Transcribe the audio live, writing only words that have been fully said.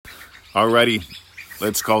Alrighty,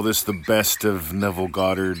 let's call this the best of Neville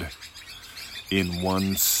Goddard in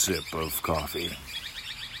one sip of coffee.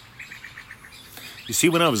 You see,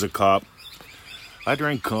 when I was a cop, I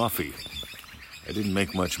drank coffee. I didn't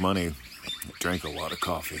make much money. I drank a lot of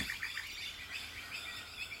coffee.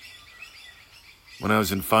 When I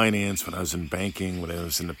was in finance, when I was in banking, when I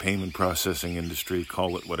was in the payment processing industry,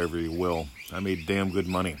 call it whatever you will, I made damn good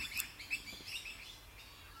money.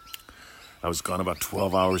 I was gone about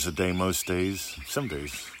 12 hours a day most days. Some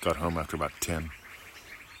days, got home after about 10.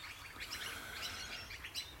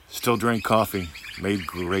 Still drank coffee, made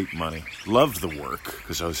great money. Loved the work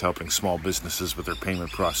because I was helping small businesses with their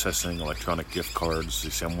payment processing, electronic gift cards. You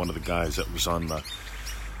see, I'm one of the guys that was on the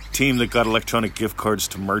team that got electronic gift cards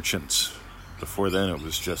to merchants. Before then, it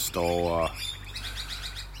was just all,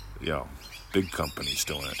 big companies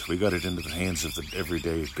doing it. We got it into the hands of the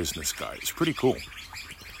everyday business guys. Pretty cool.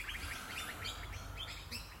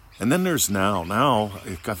 And then there's now. Now,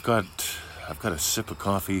 I've got a sip of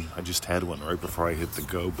coffee. I just had one right before I hit the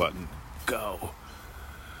go button. Go.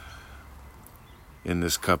 In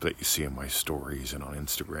this cup that you see in my stories and on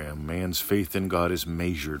Instagram, man's faith in God is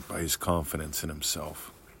measured by his confidence in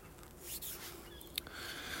himself.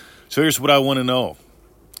 So here's what I want to know.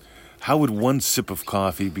 How would one sip of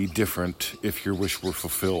coffee be different if your wish were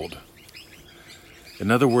fulfilled?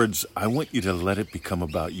 In other words, I want you to let it become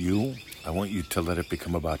about you. I want you to let it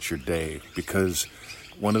become about your day, because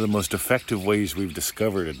one of the most effective ways we've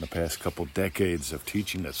discovered in the past couple decades of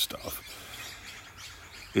teaching this stuff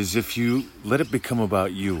is if you let it become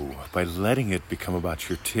about you, by letting it become about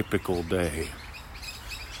your typical day,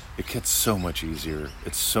 it gets so much easier,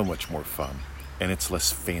 it's so much more fun, and it's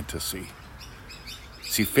less fantasy.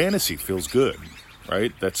 See, fantasy feels good,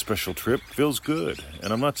 right? That special trip feels good,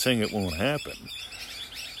 and I'm not saying it won't happen,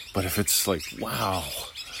 but if it's like, wow,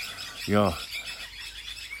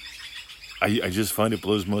 I just find it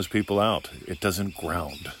blows most people out. It doesn't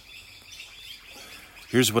ground.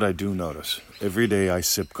 Here's what I do notice. Every day I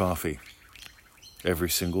sip coffee. Every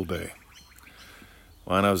single day.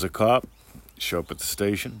 When I was a cop, show up at the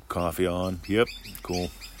station, coffee on. Yep, cool.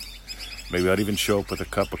 Maybe I'd even show up with a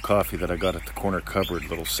cup of coffee that I got at the corner cupboard,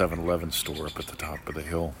 little 7-Eleven store up at the top of the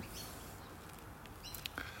hill.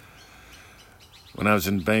 When I was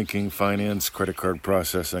in banking, finance, credit card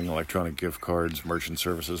processing, electronic gift cards, merchant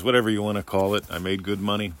services, whatever you want to call it, I made good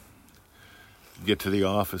money. Get to the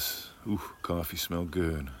office. Ooh, coffee smelled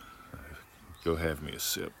good. Go have me a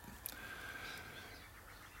sip.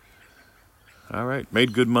 All right,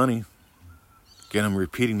 made good money. Again, I'm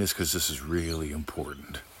repeating this because this is really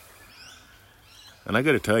important. And I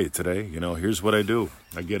got to tell you today, here's what I do.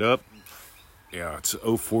 I get up. Yeah, it's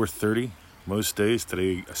 04:30 most days.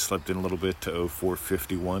 Today I slept in a little bit to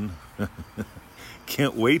 04:51.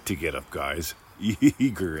 Can't wait to get up, guys.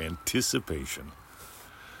 Eager anticipation.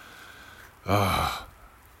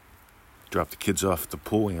 Drop the kids off at the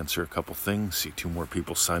pool, answer a couple things, see 2 more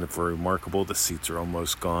people sign up for Remarkable. The seats are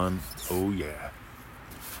almost gone. Oh, yeah.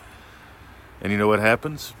 And you know what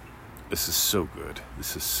happens? This is so good.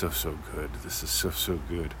 This is so good. This is so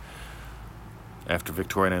good. After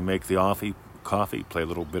Victoria and I make the coffee, play a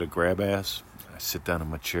little bit of grab ass, I sit down in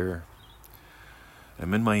my chair.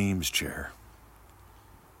 I'm in my Eames chair.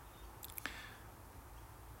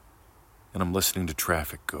 And I'm listening to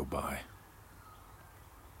traffic go by.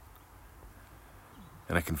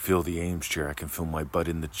 And I can feel the Eames chair. I can feel my butt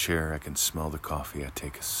in the chair. I can smell the coffee. I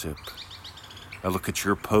take a sip. I look at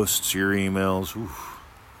your posts, your emails. Oof.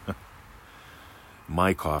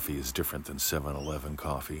 My coffee is different than 7-Eleven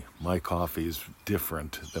coffee. My coffee is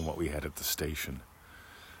different than what we had at the station.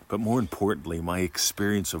 But more importantly, my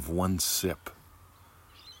experience of one sip.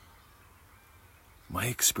 My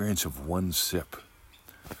experience of one sip.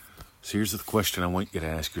 So here's the question I want you to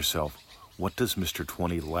ask yourself. What does Mr.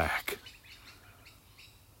 20 lack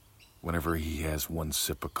whenever he has one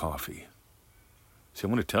sip of coffee? See,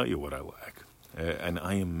 I'm going to tell you what I lack. And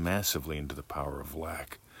I am massively into the power of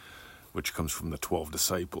lack, which comes from the 12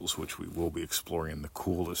 disciples, which we will be exploring in the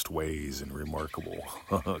coolest ways and Remarkable.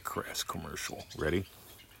 Crass commercial. Ready?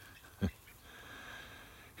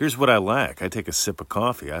 Here's what I lack. I take a sip of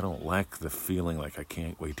coffee. I don't lack the feeling like I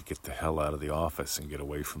can't wait to get the hell out of the office and get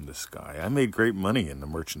away from this guy. I made great money in the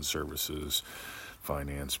merchant services,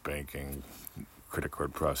 finance, banking, credit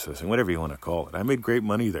card processing, whatever you want to call it. I made great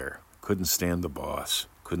money there. Couldn't stand the boss.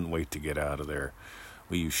 Couldn't wait to get out of there.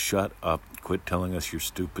 Will you shut up, quit telling us your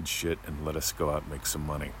stupid shit, and let us go out and make some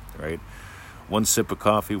money, right? One sip of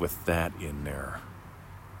coffee with that in there.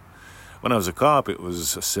 When I was a cop, it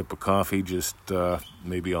was a sip of coffee, just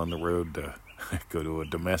maybe on the road to go to a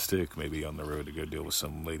domestic, maybe on the road to go deal with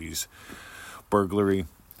some lady's burglary.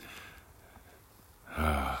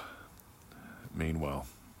 Meanwhile,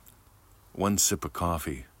 one sip of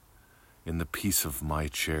coffee in the peace of my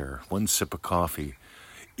chair, one sip of coffee,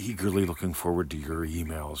 eagerly looking forward to your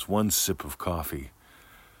emails, one sip of coffee.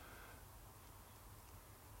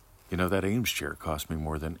 You know, that Ames chair cost me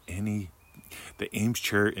more than the Ames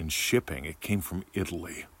chair in shipping, it came from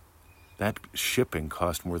Italy. That shipping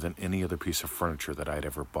cost more than any other piece of furniture that I'd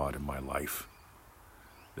ever bought in my life.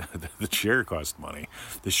 The chair cost money.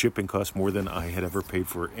 The shipping cost more than I had ever paid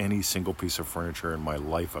for any single piece of furniture in my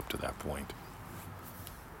life up to that point.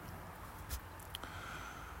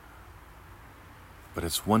 But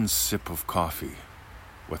it's one sip of coffee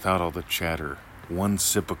without all the chatter. One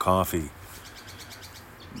sip of coffee.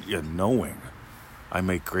 Yeah, knowing I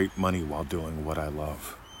make great money while doing what I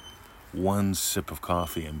love. One sip of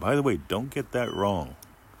coffee. And by the way, don't get that wrong.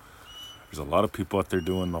 There's a lot of people out there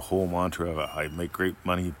doing the whole mantra of I make great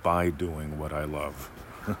money by doing what I love.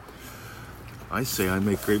 I say I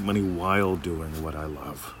make great money while doing what I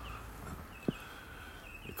love.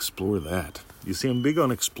 Explore that. You see, I'm big on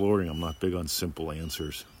exploring. I'm not big on simple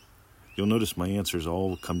answers. You'll notice my answers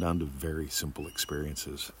all come down to very simple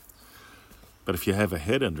experiences. But if you have a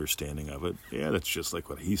head understanding of it, yeah, that's just like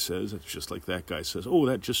what he says. It's just like that guy says. Oh,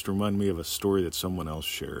 that just reminded me of a story that someone else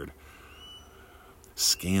shared.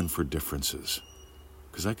 Scan for differences.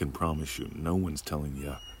 Because I can promise you, no one's telling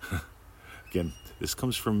you. Again, this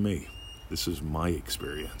comes from me. This is my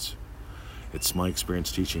experience. It's my experience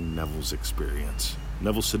teaching Neville's experience.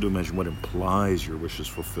 Neville said to imagine what implies your wish is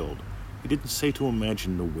fulfilled. He didn't say to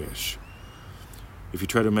imagine the wish. If you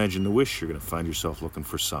try to imagine the wish, you're going to find yourself looking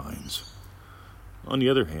for signs. On the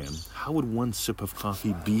other hand, how would one sip of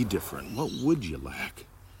coffee be different? What would you lack?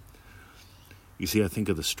 You see, I think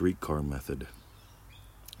of the streetcar method,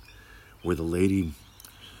 where the lady,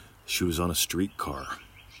 she was on a streetcar.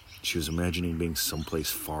 She was imagining being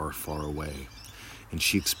someplace far, far away. And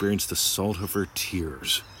she experienced the salt of her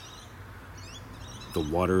tears, the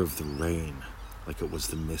water of the rain, like it was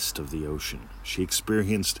the mist of the ocean. She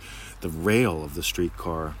experienced the rail of the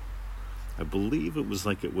streetcar. I believe it was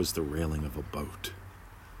like it was the railing of a boat.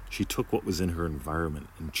 She took what was in her environment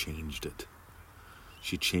and changed it.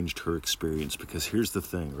 She changed her experience because here's the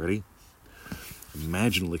thing, ready?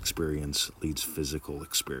 Imaginal experience leads physical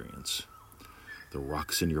experience. The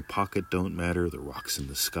rocks in your pocket don't matter. The rocks in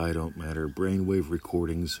the sky don't matter. Brainwave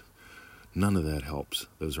recordings, none of that helps.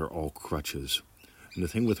 Those are all crutches. And the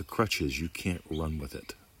thing with a crutch is you can't run with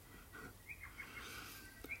it.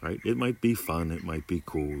 Right? It might be fun. It might be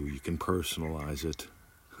cool. You can personalize it.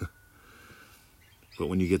 But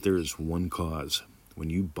when you get there is one cause. When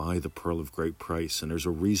you buy the Pearl of Great Price, and there's a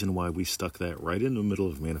reason why we stuck that right in the middle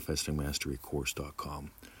of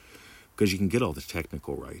ManifestingMasteryCourse.com. Because you can get all the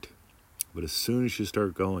technical right. But as soon as you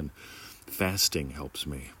start going, fasting helps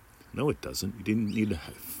me. No, it doesn't. You didn't need to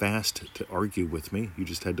fast to argue with me. You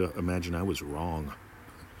just had to imagine I was wrong.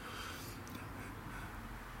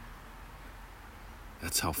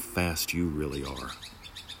 That's how fast you really are.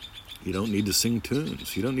 You don't need to sing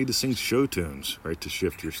tunes. You don't need to sing show tunes, right, to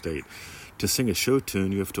shift your state. To sing a show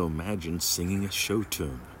tune, you have to imagine singing a show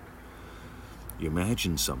tune. You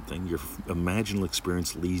imagine something, your imaginal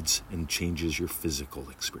experience leads and changes your physical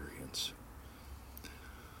experience.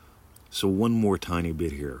 So one more tiny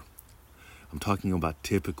bit here. I'm talking about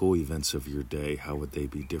typical events of your day. How would they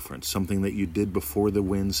be different? Something that you did before the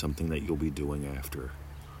win, something that you'll be doing after.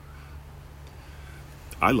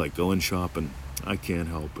 I like going shopping. I can't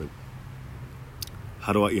help it.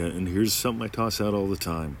 And here's something I toss out all the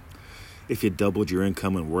time. If you doubled your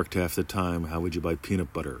income and worked half the time, how would you buy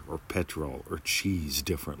peanut butter or petrol or cheese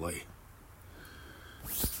differently?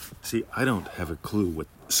 See, I don't have a clue what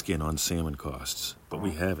skin on salmon costs, but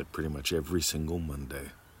we have it pretty much every single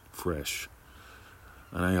Monday, fresh.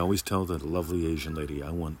 And I always tell the lovely Asian lady,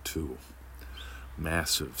 I want 2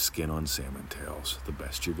 massive skin on salmon tails, the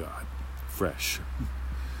best you got, fresh.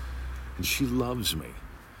 And she loves me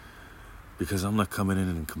because I'm not coming in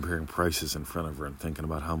and comparing prices in front of her and thinking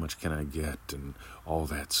about how much can I get and all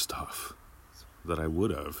that stuff that I would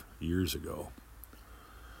have years ago.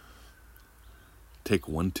 Take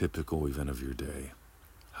one typical event of your day.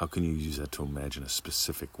 How can you use that to imagine a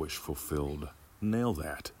specific wish fulfilled? Nail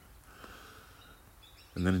that.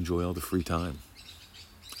 And then enjoy all the free time.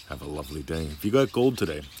 Have a lovely day. If you got gold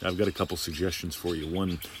today, I've got a couple suggestions for you.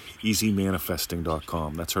 One,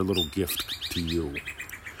 easymanifesting.com. That's our little gift to you.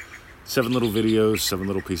 7 little videos, 7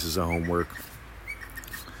 little pieces of homework.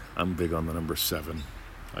 I'm big on the number 7.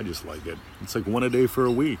 I just like it. It's like 1 a day for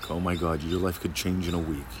a week. Oh my God, your life could change in a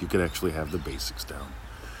week. You could actually have the basics down.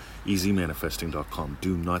 easymanifesting.com.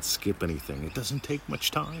 Do not skip anything. It doesn't take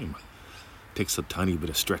much time. It takes a tiny bit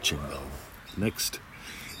of stretching though. Next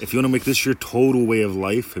If you want to make this your total way of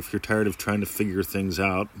life, if you're tired of trying to figure things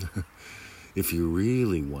out, if you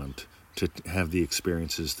really want to have the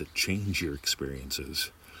experiences that change your experiences,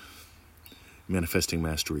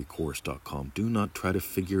 manifestingmasterycourse.com. Do not try to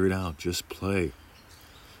figure it out. Just play.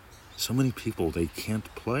 So many people, they can't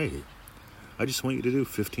play. I just want you to do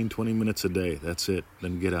 15, 20 minutes a day. That's it.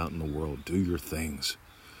 Then get out in the world. Do your things.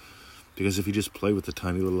 Because if you just play with the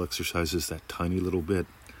tiny little exercises, that tiny little bit,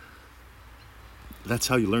 that's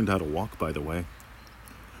how you learned how to walk, by the way.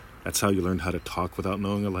 That's how you learned how to talk without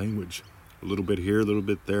knowing a language. A little bit here, a little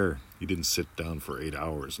bit there. You didn't sit down for 8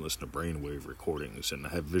 hours and listen to brainwave recordings and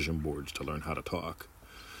have vision boards to learn how to talk.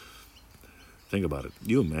 Think about it.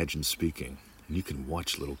 You imagine speaking, and you can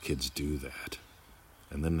watch little kids do that.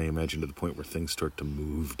 And then they imagine to the point where things start to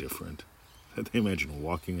move different. They imagine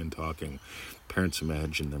walking and talking. Parents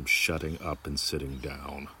imagine them shutting up and sitting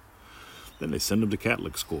down. Then they send them to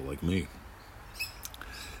Catholic school like me.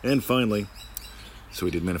 And finally, so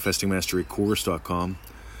we did manifestingmasterycourse.com.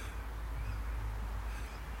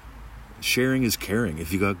 Sharing is caring.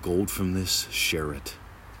 If you got gold from this, share it.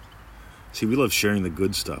 See, we love sharing the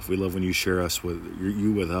good stuff. We love when you share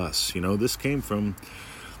you with us. You know, this came from,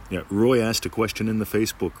 Roy asked a question in the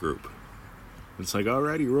Facebook group. It's like,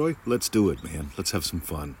 alrighty, Roy, let's do it, man. Let's have some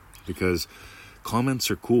fun. Because comments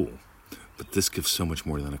are cool. But this gives so much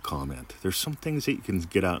more than a comment. There's some things that you can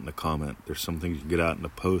get out in a comment. There's some things you can get out in a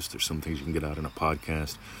post. There's some things you can get out in a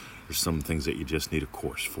podcast. There's some things that you just need a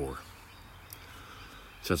course for.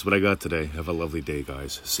 So that's what I got today. Have a lovely day,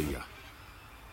 guys. See ya.